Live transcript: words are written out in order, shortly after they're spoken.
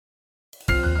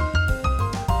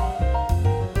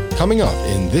Coming up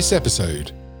in this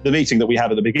episode. The meeting that we have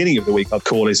at the beginning of the week, I'd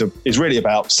call, is really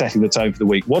about setting the tone for the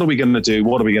week. What are we going to do?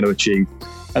 What are we going to achieve?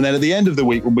 And then at the end of the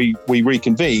week, when we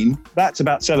reconvene, that's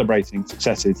about celebrating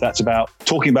successes. That's about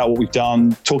talking about what we've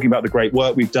done, talking about the great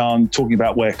work we've done, talking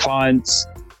about where clients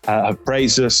have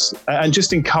praised us, and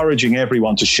just encouraging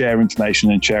everyone to share information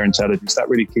and share intelligence. That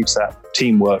really keeps that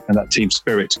teamwork and that team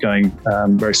spirit going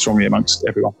very strongly amongst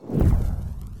everyone.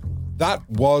 That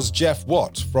was Jeff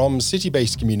Watt from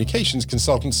city-based communications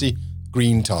consultancy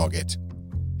Green Target.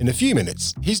 In a few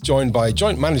minutes, he's joined by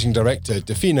Joint Managing Director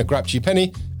Dafina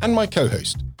Grapci-Penny and my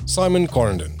co-host, Simon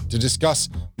Quarrendon, to discuss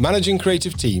managing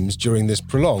creative teams during this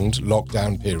prolonged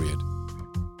lockdown period.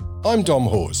 I'm Dom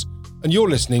Hawes, and you're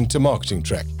listening to Marketing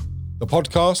Trek, the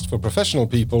podcast for professional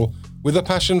people with a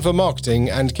passion for marketing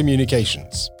and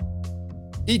communications.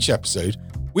 Each episode,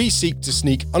 we seek to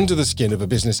sneak under the skin of a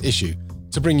business issue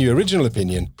to bring you original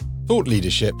opinion, thought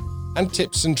leadership, and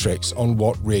tips and tricks on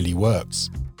what really works.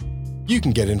 You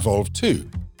can get involved too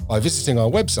by visiting our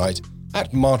website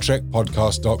at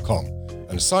martrekpodcast.com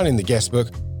and signing the guest book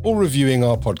or reviewing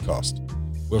our podcast.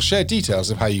 We'll share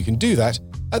details of how you can do that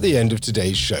at the end of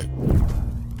today's show.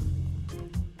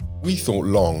 We thought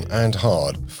long and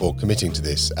hard before committing to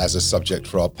this as a subject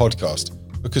for our podcast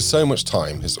because so much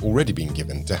time has already been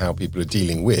given to how people are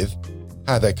dealing with,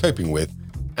 how they're coping with,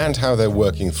 and how they're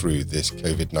working through this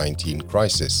COVID-19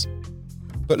 crisis.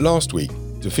 But last week,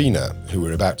 Dafina, who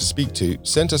we're about to speak to,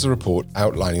 sent us a report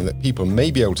outlining that people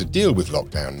may be able to deal with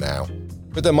lockdown now,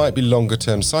 but there might be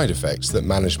longer-term side effects that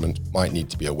management might need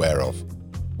to be aware of.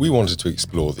 We wanted to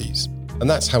explore these, and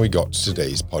that's how we got to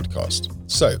today's podcast.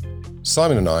 So,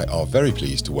 Simon and I are very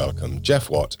pleased to welcome Jeff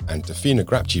Watt and Dafina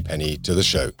Grapci-Penny to the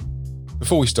show.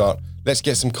 Before we start, let's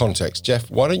get some context.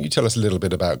 Jeff, why don't you tell us a little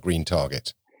bit about Green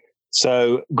Target?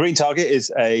 So, Green Target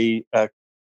is a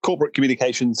corporate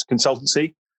communications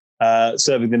consultancy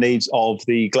serving the needs of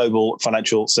the global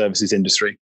financial services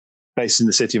industry, based in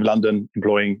the City of London,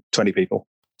 employing 20 people.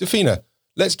 Dafina,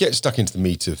 let's get stuck into the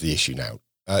meat of the issue now.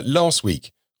 Last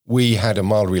week, we had a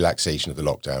mild relaxation of the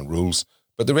lockdown rules,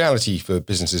 but the reality for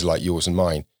businesses like yours and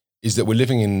mine is that we're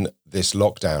living in this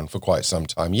lockdown for quite some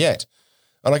time yet.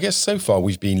 And I guess so far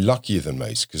we've been luckier than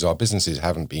most because our businesses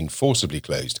haven't been forcibly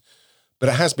closed. But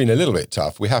it has been a little bit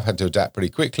tough. We have had to adapt pretty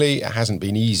quickly. It hasn't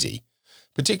been easy.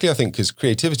 Particularly, I think, because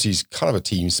creativity is kind of a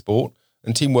team sport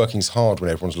and team working's hard when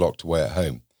everyone's locked away at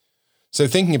home. So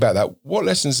thinking about that, what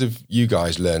lessons have you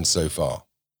guys learned so far?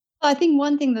 I think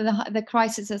one thing that the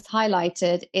crisis has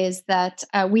highlighted is that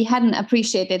we hadn't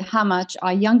appreciated how much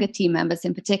our younger team members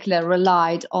in particular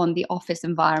relied on the office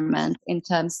environment in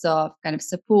terms of kind of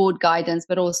support, guidance,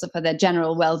 but also for their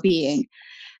general well-being.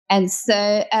 And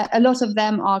so a lot of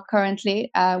them are currently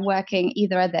working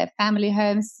either at their family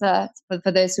homes, for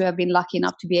those who have been lucky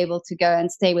enough to be able to go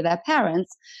and stay with their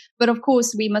parents. But of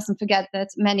course, we mustn't forget that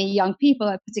many young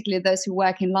people, particularly those who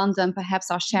work in London,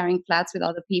 perhaps are sharing flats with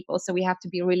other people. So we have to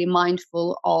be really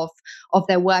mindful of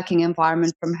their working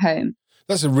environment from home.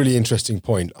 That's a really interesting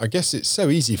point. I guess it's so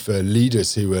easy for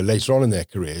leaders who are later on in their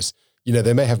careers,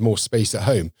 they may have more space at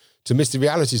home, to miss the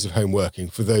realities of home working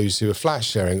for those who are flat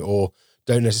sharing or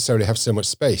don't necessarily have so much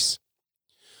space.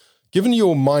 Given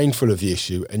you're mindful of the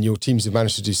issue and your teams have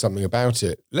managed to do something about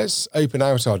it, let's open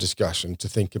out our discussion to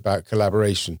think about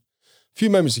collaboration. A few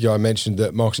moments ago, I mentioned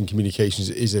that marketing communications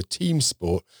is a team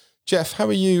sport. Jeff, how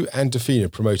are you and Dafina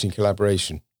promoting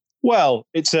collaboration? Well,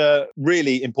 it's a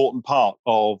really important part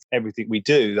of everything we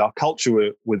do. Our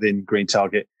culture within Green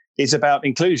Target is about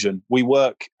inclusion. We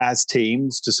work as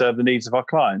teams to serve the needs of our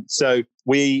clients. So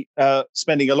we are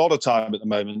spending a lot of time at the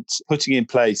moment putting in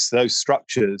place those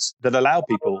structures that allow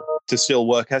people to still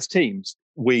work as teams.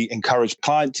 We encourage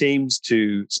client teams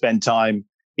to spend time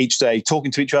each day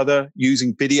talking to each other,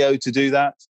 using video to do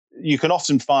that. You can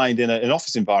often find in an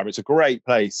office environment, it's a great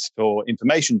place for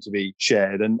information to be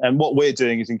shared. And what we're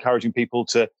doing is encouraging people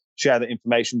to share that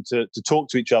information, to talk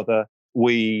to each other.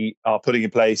 We are putting in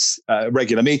place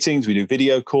regular meetings. We do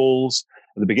video calls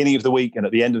at the beginning of the week and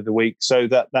at the end of the week so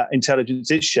that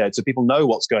intelligence is shared, so people know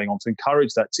what's going on, to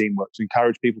encourage that teamwork, to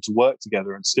encourage people to work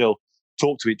together and still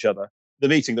talk to each other. The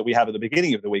meeting that we have at the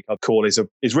beginning of the week, I'd call,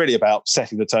 is really about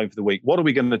setting the tone for the week. What are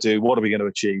we going to do? What are we going to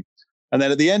achieve? And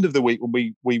then at the end of the week,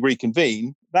 when we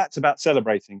reconvene, that's about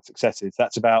celebrating successes.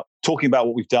 That's about talking about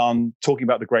what we've done, talking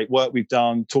about the great work we've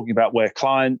done, talking about where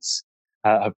clients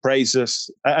have praised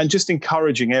us, and just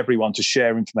encouraging everyone to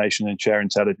share information and share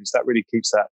intelligence. That really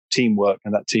keeps that teamwork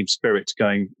and that team spirit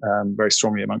going very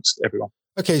strongly amongst everyone.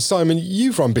 Okay, Simon,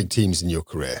 you've run big teams in your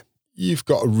career. You've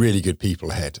got a really good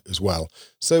people head as well.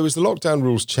 So as the lockdown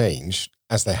rules change,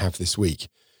 as they have this week,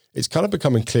 it's kind of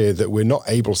becoming clear that we're not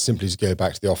able simply to go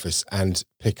back to the office and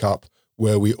pick up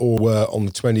where we all were on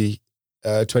the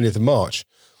 20th of March.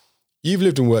 You've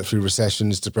lived and worked through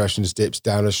recessions, depressions, dips,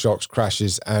 downers, shocks,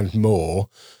 crashes, and more.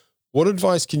 What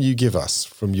advice can you give us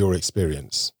from your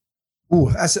experience? Oh,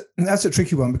 that's a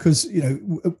tricky one, because,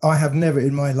 I have never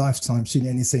in my lifetime seen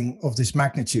anything of this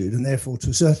magnitude, and therefore,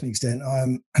 to a certain extent, I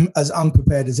am as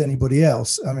unprepared as anybody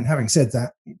else. I mean, having said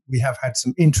that, we have had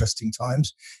some interesting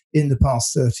times in the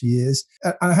past 30 years.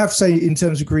 And I have to say, in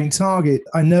terms of Green Target,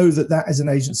 I know that is an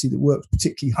agency that works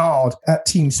particularly hard at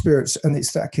team spirits, and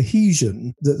it's that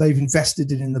cohesion that they've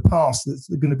invested in the past that's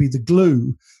going to be the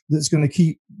glue that's going to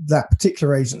keep that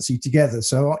particular agency together.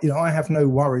 So, I have no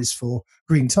worries for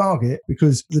Green Target,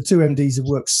 because the two MDs have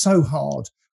worked so hard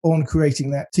on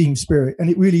creating that team spirit, and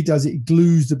it really does. It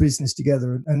glues the business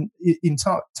together, and in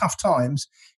tough times,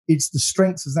 it's the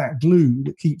strength of that glue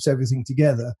that keeps everything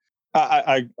together.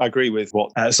 I agree with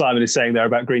what Simon is saying there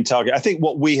about Green Target. I think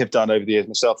what we have done over the years,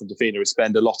 myself and Davina, is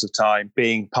spend a lot of time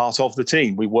being part of the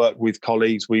team. We work with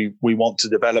colleagues. We want to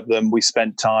develop them. We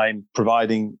spent time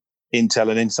providing intel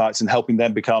and insights and helping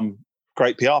them become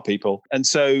great PR people. And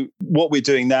so what we're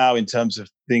doing now in terms of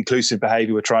the inclusive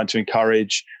behavior we're trying to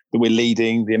encourage, that we're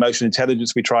leading, the emotional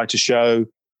intelligence we try to show,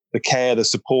 the care, the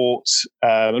support,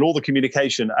 and all the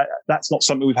communication, that's not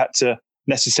something we've had to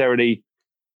necessarily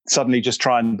suddenly just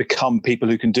try and become people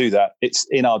who can do that. It's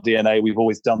in our DNA. We've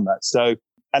always done that. So,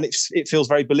 and it feels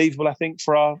very believable, I think,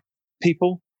 for our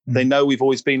people. They know we've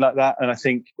always been like that. And I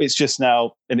think it's just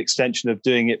now an extension of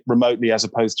doing it remotely as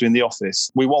opposed to in the office.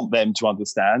 We want them to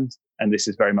understand, and this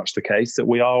is very much the case, that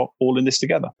we are all in this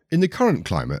together. In the current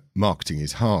climate, marketing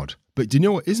is hard. But do you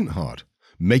know what isn't hard?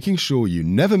 Making sure you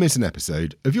never miss an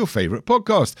episode of your favourite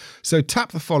podcast. So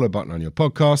tap the follow button on your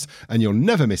podcast and you'll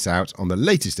never miss out on the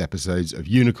latest episodes of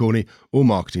Unicorny or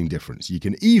Marketing Difference. You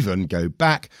can even go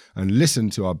back and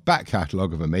listen to our back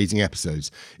catalogue of amazing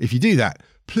episodes. If you do that,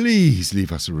 please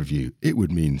leave us a review. It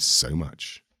would mean so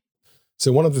much.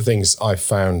 So one of the things I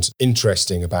found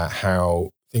interesting about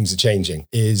how things are changing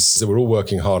is that we're all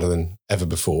working harder than ever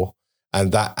before.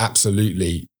 And that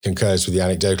absolutely concurs with the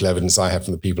anecdotal evidence I have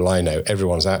from the people I know.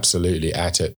 Everyone's absolutely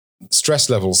at it. Stress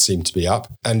levels seem to be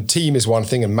up, and team is one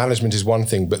thing and management is one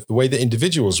thing, but the way that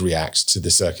individuals react to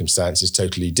the circumstance is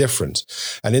totally different.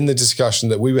 And in the discussion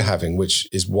that we were having, which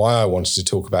is why I wanted to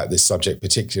talk about this subject,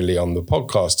 particularly on the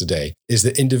podcast today, is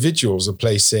that individuals are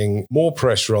placing more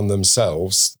pressure on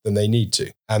themselves than they need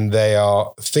to. And they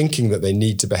are thinking that they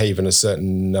need to behave in a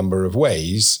certain number of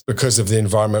ways because of the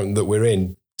environment that we're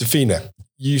in. Davina,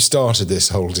 you started this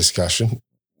whole discussion.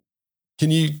 Can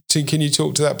you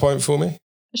talk to that point for me?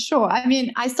 Sure. I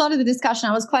mean, I started the discussion.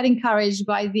 I was quite encouraged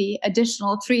by the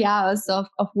additional 3 hours of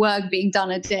work being done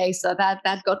a day. So that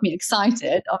got me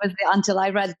excited, obviously, until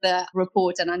I read the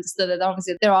report and understood that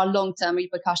obviously there are long-term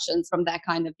repercussions from that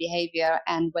kind of behavior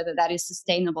and whether that is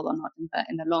sustainable or not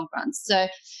in the long run. So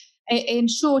in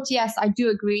short, yes, I do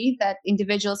agree that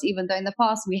individuals, even though in the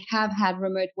past we have had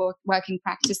remote working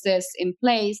practices in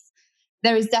place,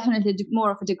 there is definitely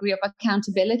more of a degree of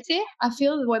accountability, I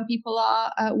feel, when people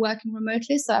are working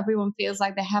remotely. So everyone feels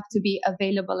like they have to be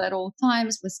available at all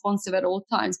times, responsive at all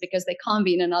times, because they can't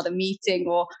be in another meeting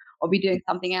or be doing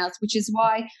something else, which is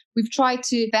why we've tried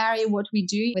to vary what we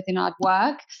do within our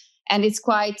work. And it's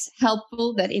quite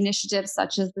helpful that initiatives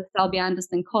such as the Selby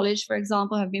Anderson College, for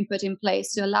example, have been put in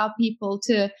place to allow people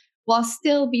to, while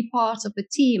still be part of the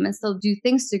team and still do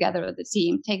things together with the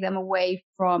team, take them away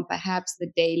from perhaps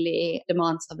the daily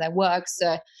demands of their work.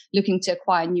 So looking to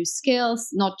acquire new skills,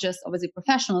 not just obviously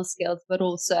professional skills, but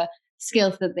also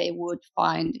skills that they would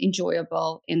find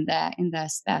enjoyable in their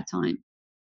spare time.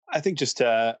 I think just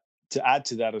to add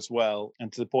to that as well,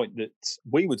 and to the point that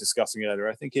we were discussing earlier,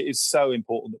 I think it is so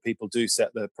important that people do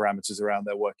set the parameters around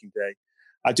their working day.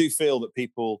 I do feel that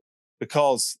people,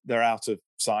 because they're out of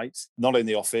sight, not in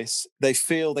the office, they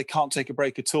feel they can't take a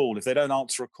break at all. If they don't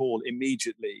answer a call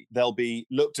immediately, they'll be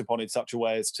looked upon in such a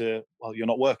way as to, well, you're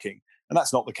not working. And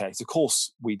that's not the case. Of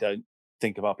course, we don't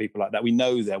think of our people like that. We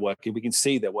know they're working. We can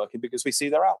see they're working because we see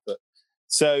their output.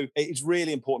 So it's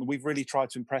really important. We've really tried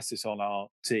to impress this on our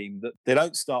team, that they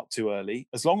don't start too early.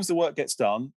 As long as the work gets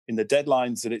done in the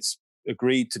deadlines that it's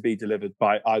agreed to be delivered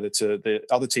by either to the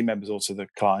other team members or to the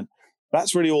client,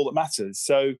 that's really all that matters.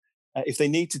 So if they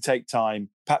need to take time,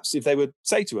 perhaps if they would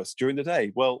say to us during the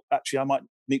day, well, actually, I might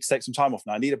need to take some time off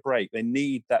now. I need a break. They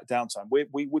need that downtime.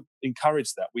 We would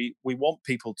encourage that. We want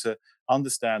people to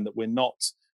understand that we're not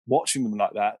watching them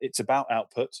like that. It's about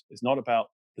output. It's not about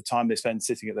the time they spend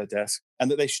sitting at their desk, and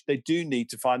that they do need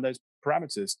to find those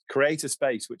parameters, create a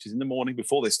space which is in the morning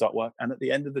before they start work, and at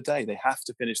the end of the day, they have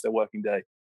to finish their working day.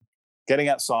 Getting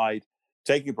outside,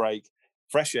 taking a break,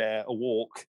 fresh air, a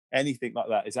walk, anything like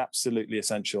that is absolutely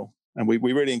essential. And we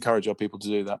really encourage our people to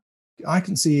do that. I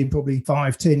can see in probably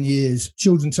 5-10 years,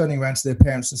 children turning around to their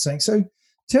parents and saying, so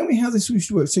tell me how this used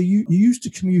to work. So you used to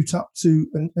commute up to,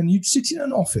 and you'd sit in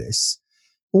an office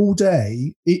all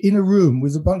day in a room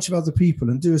with a bunch of other people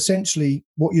and do essentially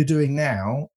what you're doing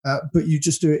now, but you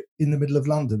just do it in the middle of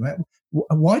London.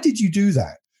 Why did you do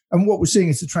that? And what we're seeing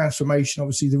is the transformation.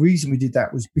 Obviously, the reason we did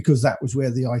that was because that was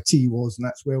where the IT was, and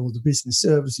that's where all the business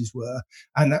services were,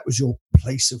 and that was your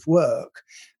place of work.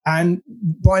 And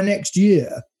by next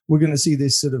year, we're going to see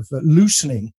this sort of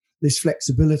loosening, this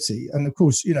flexibility. And of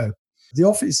course, you know, the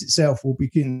office itself will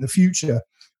begin, the future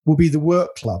will be the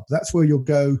work club. That's where you'll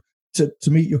go to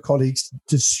meet your colleagues,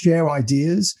 to share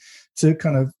ideas, to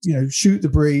kind of, you know, shoot the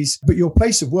breeze. But your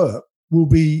place of work will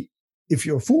be, if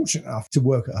you're fortunate enough to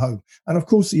work at home. And of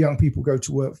course, the young people go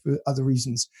to work for other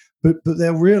reasons, but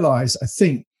they'll realize, I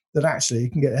think, that actually you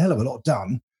can get a hell of a lot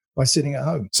done by sitting at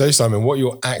home. So, Simon, what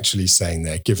you're actually saying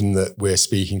there, given that we're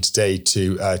speaking today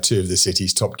to two of the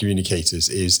city's top communicators,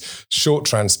 is short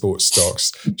transport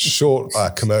stocks, short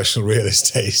commercial real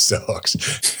estate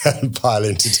stocks, and pile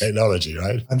into technology,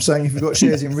 right? I'm saying if you've got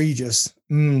shares in Regis,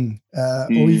 or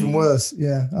even worse,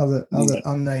 other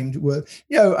unnamed work.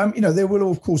 There will,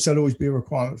 of course, there'll always be a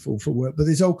requirement for work, but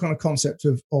this whole kind of concept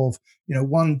of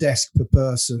one desk per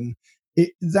person,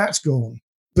 that's gone.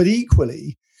 But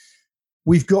equally,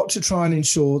 we've got to try and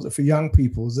ensure that for young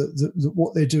people that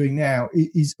what they're doing now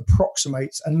is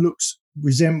approximates and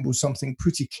resembles something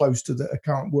pretty close to the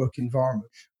current work environment.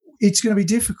 It's going to be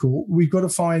difficult. We've got to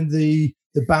find the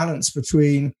balance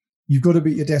between you've got to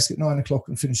be at your desk at 9 o'clock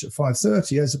and finish at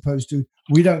 5:30, as opposed to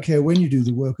we don't care when you do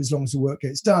the work as long as the work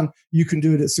gets done. You can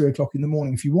do it at 3 o'clock in the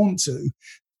morning if you want to.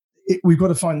 We've got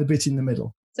to find the bit in the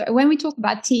middle. So when we talk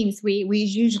about teams, we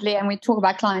usually, and we talk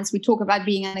about clients, we talk about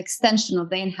being an extension of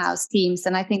the in-house teams.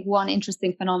 And I think one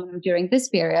interesting phenomenon during this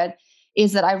period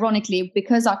is that, ironically,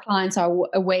 because our clients are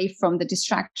away from the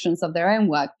distractions of their own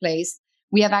workplace,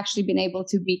 we have actually been able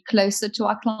to be closer to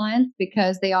our clients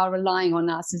because they are relying on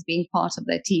us as being part of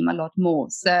their team a lot more.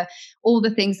 So all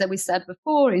the things that we said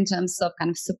before in terms of kind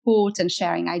of support and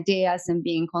sharing ideas and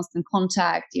being in constant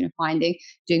contact,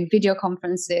 doing video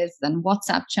conferences and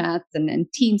WhatsApp chats and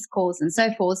Teams calls and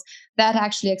so forth, that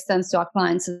actually extends to our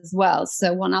clients as well.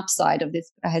 So one upside of this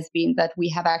has been that we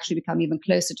have actually become even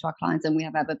closer to our clients than we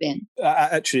have ever been.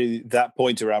 Actually, that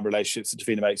point around relationships that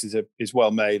Davina makes is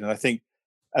well made. And I think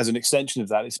as an extension of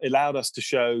that, it's allowed us to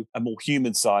show a more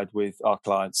human side with our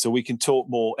clients. So we can talk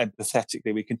more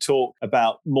empathetically. We can talk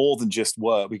about more than just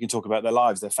work. We can talk about their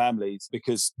lives, their families,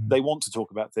 because they want to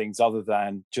talk about things other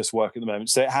than just work at the moment.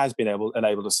 So it has been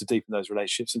enabled us to deepen those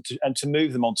relationships and to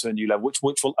move them onto a new level,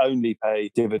 which will only pay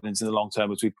dividends in the long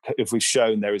term if we've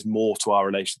shown there is more to our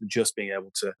relationship than just being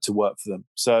able to work for them.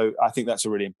 So I think that's a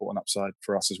really important upside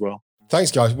for us as well. Thanks,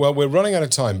 guys. Well, we're running out of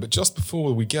time, but just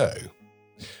before we go,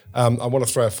 I want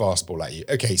to throw a fastball at you.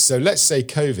 Okay, so let's say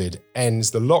COVID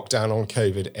ends, the lockdown on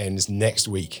COVID ends next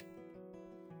week.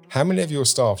 How many of your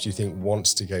staff do you think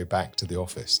wants to go back to the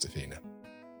office, Davina?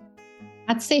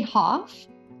 I'd say half.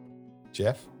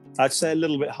 Jeff? I'd say a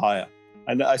little bit higher.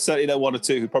 And I certainly know one or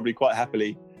two who probably quite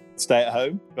happily stay at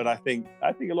home. But I think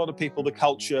a lot of people, the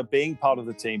culture, being part of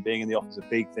the team, being in the office is a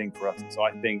big thing for us. So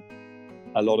I think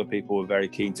a lot of people are very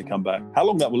keen to come back. How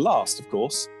long that will last, of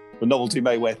course, the novelty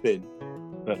may wear thin.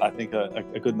 But I think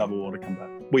a good number will want to come back.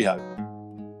 We hope.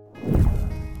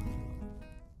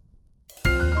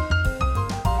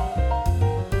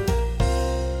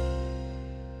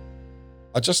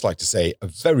 I'd just like to say a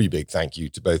very big thank you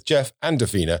to both Jeff and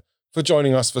Davina for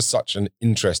joining us for such an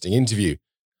interesting interview.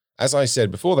 As I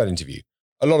said before that interview,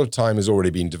 a lot of time has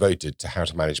already been devoted to how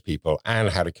to manage people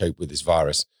and how to cope with this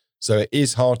virus. So it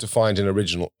is hard to find an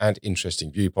original and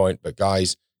interesting viewpoint, but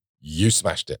guys, you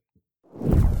smashed it.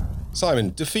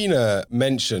 Simon, Davina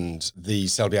mentioned the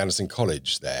Selby Anderson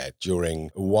College there during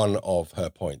one of her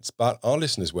points, but our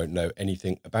listeners won't know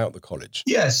anything about the college.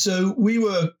 Yeah, so we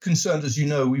were concerned, as you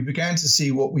know, we began to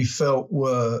see what we felt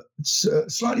were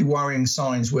slightly worrying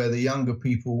signs where the younger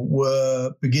people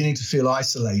were beginning to feel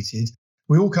isolated.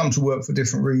 We all come to work for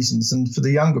different reasons, and for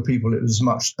the younger people, it was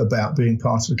much about being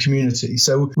part of a community.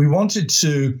 So we wanted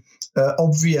to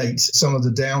obviate some of the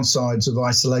downsides of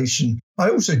isolation. I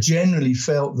also generally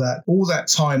felt that all that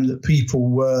time that people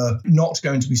were not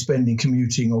going to be spending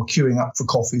commuting or queuing up for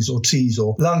coffees or teas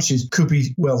or lunches could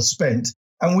be well spent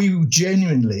And we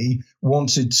genuinely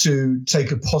wanted to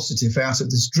take a positive out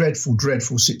of this dreadful,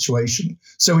 dreadful situation.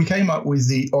 So we came up with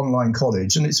the online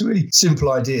college, and it's a really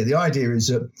simple idea. The idea is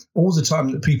that all the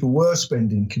time that people were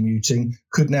spending commuting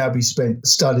could now be spent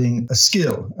studying a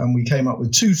skill. And we came up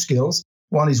with 2 skills.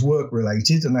 One is work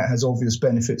related, and that has obvious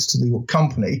benefits to the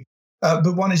company.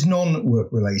 But one is non-work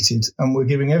related. And we're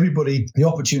giving everybody the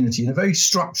opportunity in a very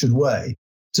structured way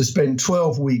to spend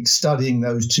 12 weeks studying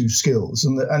those 2 skills.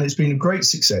 And it's been a great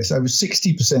success. Over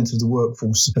 60% of the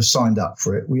workforce have signed up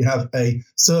for it. We have a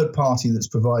third party that's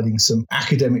providing some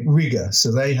academic rigor.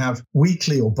 So they have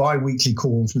weekly or bi-weekly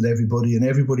calls with everybody, and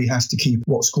everybody has to keep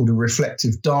what's called a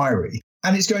reflective diary.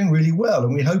 And it's going really well.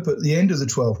 And we hope at the end of the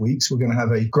 12 weeks, we're going to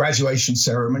have a graduation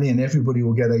ceremony and everybody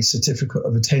will get a certificate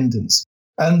of attendance.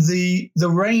 And the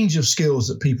range of skills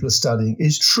that people are studying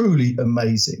is truly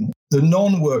amazing. The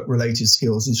non-work related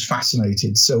skills is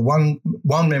fascinating. So one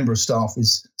member of staff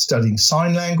is studying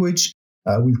sign language.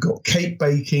 We've got cake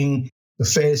baking, the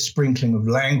fair sprinkling of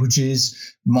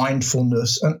languages,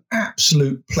 mindfulness, an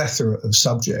absolute plethora of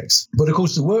subjects. But of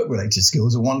course, the work related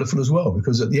skills are wonderful as well,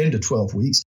 because at the end of 12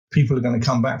 weeks, people are going to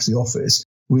come back to the office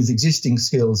with existing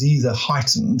skills either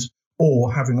heightened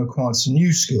or having acquired some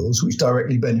new skills which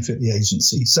directly benefit the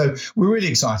agency. So we're really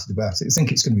excited about it. I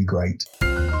think it's going to be great.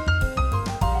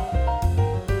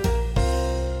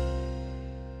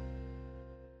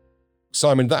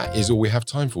 Simon, that is all we have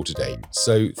time for today.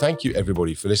 So thank you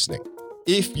everybody for listening.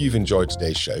 If you've enjoyed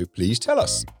today's show, please tell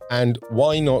us. And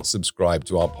why not subscribe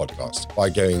to our podcast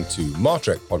by going to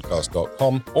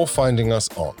martrekpodcast.com or finding us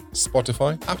on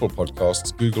Spotify, Apple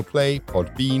Podcasts, Google Play,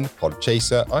 Podbean,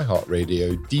 Podchaser,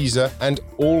 iHeartRadio, Deezer, and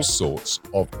all sorts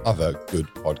of other good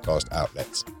podcast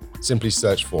outlets. Simply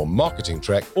search for Marketing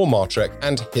Trek or Martrek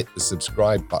and hit the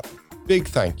subscribe button. Big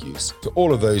thank yous to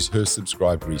all of those who have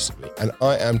subscribed recently. And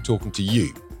I am talking to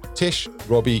you, Tish,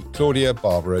 Robbie, Claudia,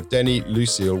 Barbara, Denny,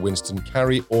 Lucille, Winston,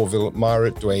 Carrie, Orville, Myra,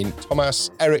 Dwayne,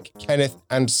 Thomas, Eric, Kenneth,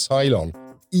 and Cylon.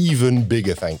 Even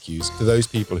bigger thank yous to those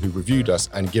people who reviewed us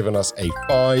and given us a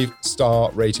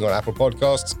 5-star rating on Apple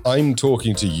Podcasts. I'm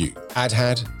talking to you,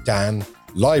 Adhad, Dan,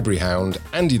 Library Hound,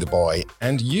 Andy the Boy,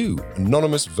 and you,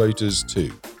 anonymous voters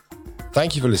too.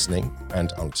 Thank you for listening,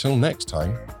 and until next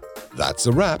time, that's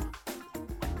a wrap.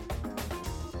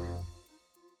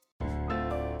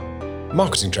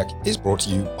 Marketing Trek is brought to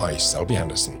you by Selby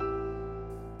Anderson.